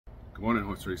Good morning,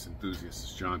 horse race enthusiasts.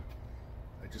 It's John.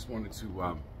 I just wanted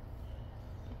to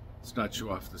start you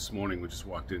off this morning. We just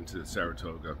walked into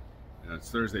Saratoga, and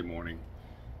it's Thursday morning.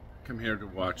 Come here to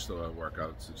watch the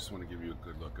workouts. I just want to give you a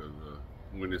good look of the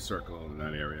winner's circle in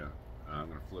that area. I'm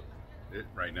going to flip it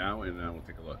right now, and we'll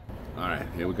take a look. All right,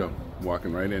 here we go.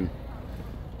 Walking right in.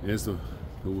 Here's the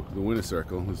winner's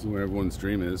circle. This is where everyone's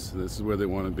dream is. This is where they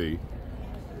want to be.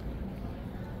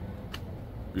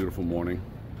 Beautiful morning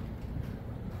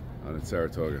out at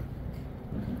Saratoga.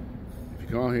 If you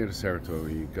come out here to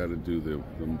Saratoga, you got to do the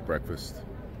breakfast.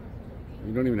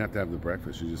 You don't even have to have the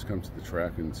breakfast. You just come to the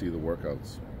track and see the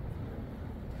workouts.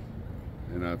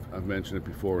 And I've mentioned it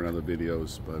before in other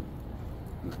videos, but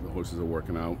the horses are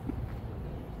working out.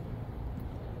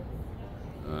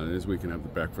 This we can have the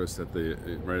breakfast at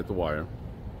right at the wire.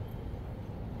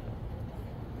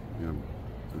 You know,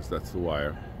 that's the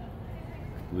wire,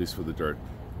 at least for the dirt.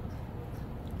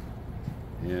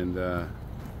 And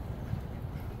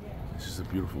it's just a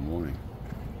beautiful morning.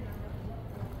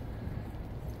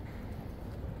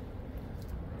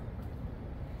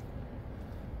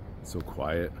 It's so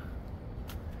quiet.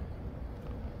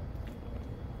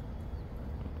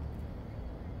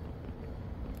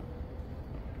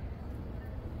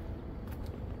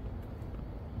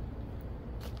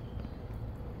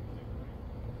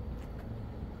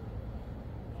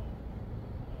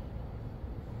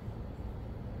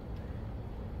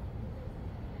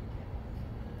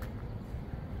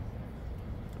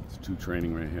 Two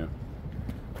training right here.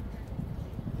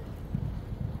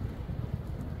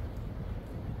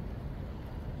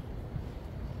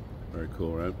 Very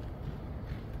cool, right?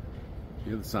 You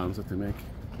hear the sounds that they make?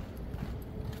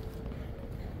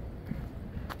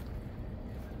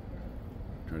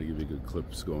 Try to give you good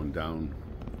clips going down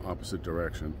opposite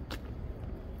direction.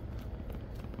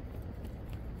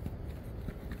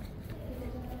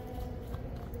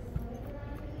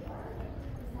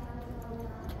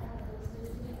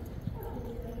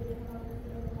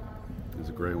 There's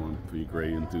a gray one for you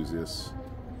gray enthusiasts.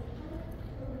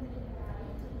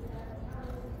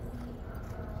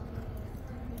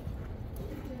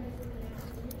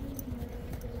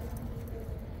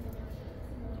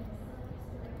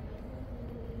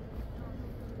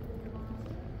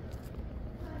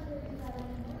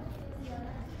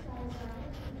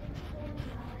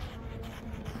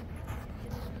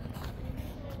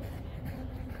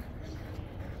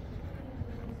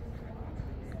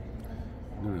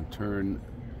 I'm going to turn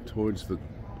towards the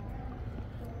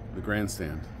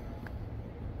grandstand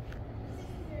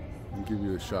and give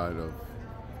you a shot of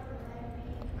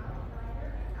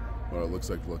what it looks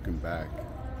like looking back.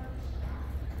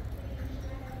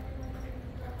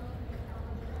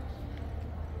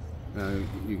 Now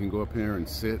you can go up here and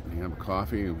sit and have a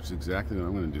coffee, which is exactly what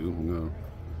I'm going to do. I'm going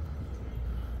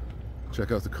to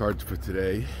check out the cards for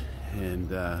today,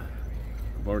 and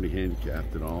I've already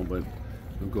handicapped it all, but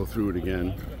we'll go through it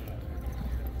again.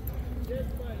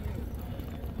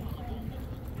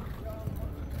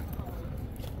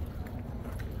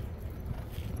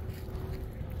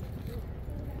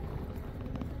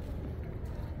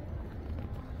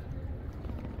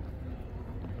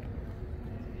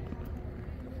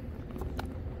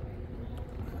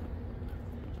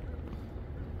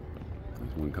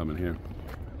 There's one coming here.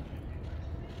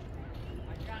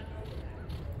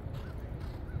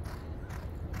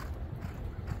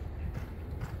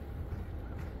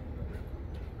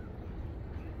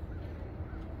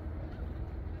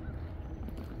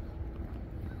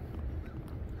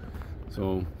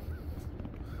 So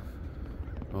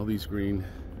all these green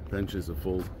benches are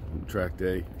full on track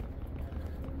day.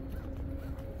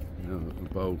 You know,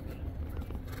 about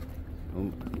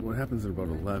what happens at about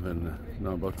 11?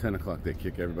 No, about 10 o'clock they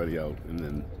kick everybody out, and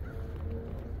then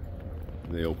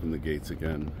they open the gates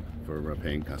again for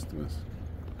paying customers.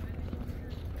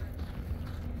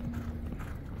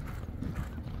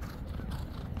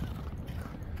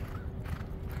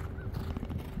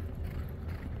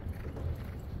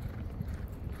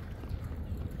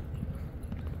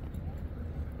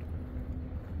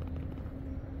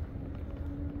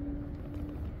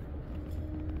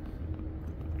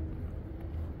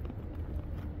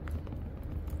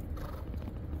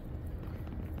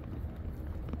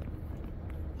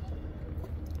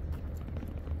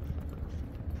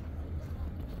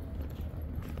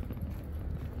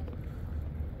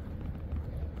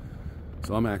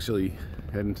 So I'm actually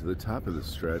heading to the top of the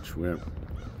stretch where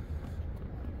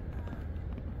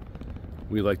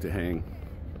we like to hang.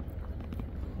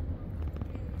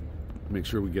 Make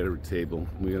sure we get a table.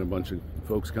 We got a bunch of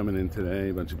folks coming in today,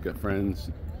 a bunch of good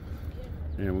friends,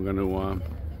 and we're going to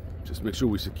just make sure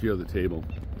we secure the table.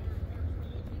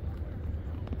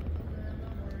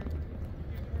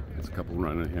 There's a couple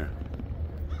running here.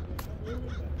 Look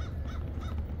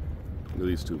at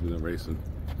these two, they're racing.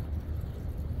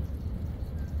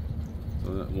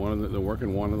 So they're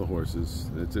working one of the horses.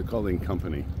 It's called In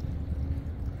Company.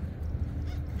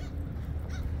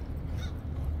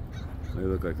 They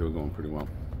look like they were going pretty well.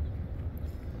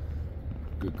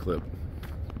 Good clip.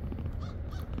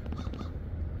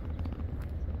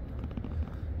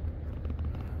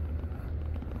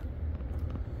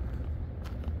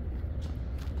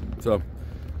 So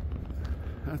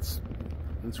that's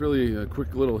really a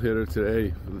quick little hitter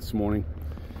today for this morning.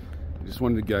 I just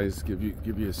wanted to, guys, give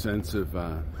you a sense of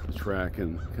the track,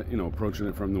 and approaching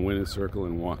it from the winner's circle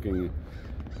and walking in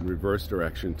reverse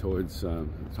direction towards the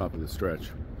top of the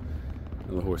stretch.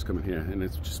 Another horse coming here, and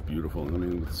it's just beautiful. I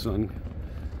mean, the sun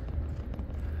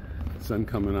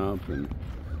coming up, and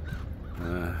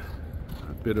a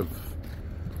bit of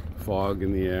fog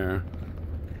in the air.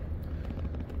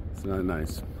 It's not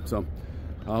nice. So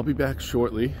I'll be back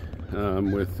shortly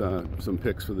with some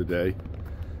picks for the day.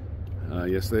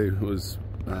 Yesterday was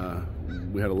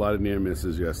we had a lot of near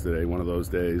misses yesterday, one of those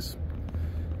days.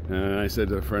 And I said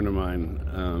to a friend of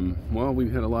mine, well, we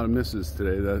had a lot of misses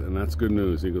today, and that's good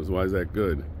news. He goes, why is that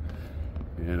good?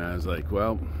 And I was like,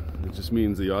 well, it just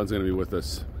means the odds are going to be with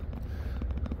us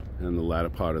in the latter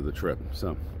part of the trip.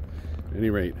 So at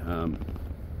any rate,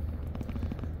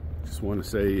 just want to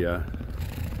say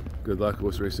good luck,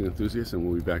 horse racing enthusiasts, and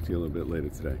we'll be back to you a little bit later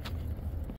today.